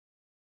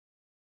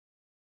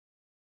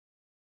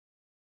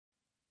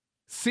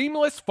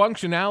Seamless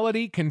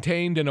functionality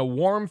contained in a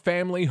warm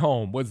family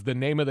home was the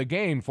name of the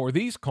game for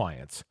these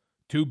clients,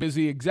 two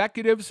busy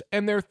executives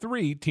and their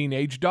three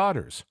teenage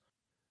daughters.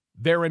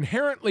 Their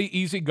inherently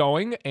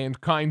easygoing and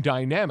kind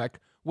dynamic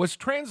was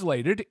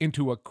translated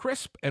into a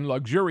crisp and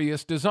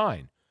luxurious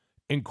design,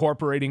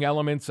 incorporating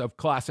elements of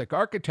classic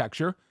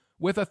architecture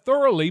with a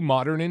thoroughly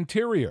modern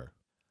interior.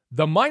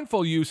 The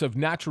mindful use of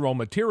natural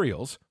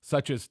materials,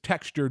 such as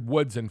textured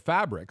woods and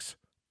fabrics,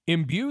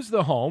 imbues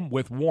the home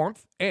with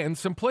warmth and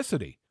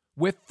simplicity,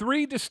 with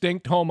three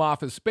distinct home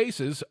office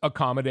spaces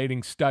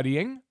accommodating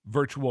studying,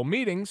 virtual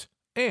meetings,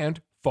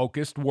 and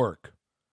focused work.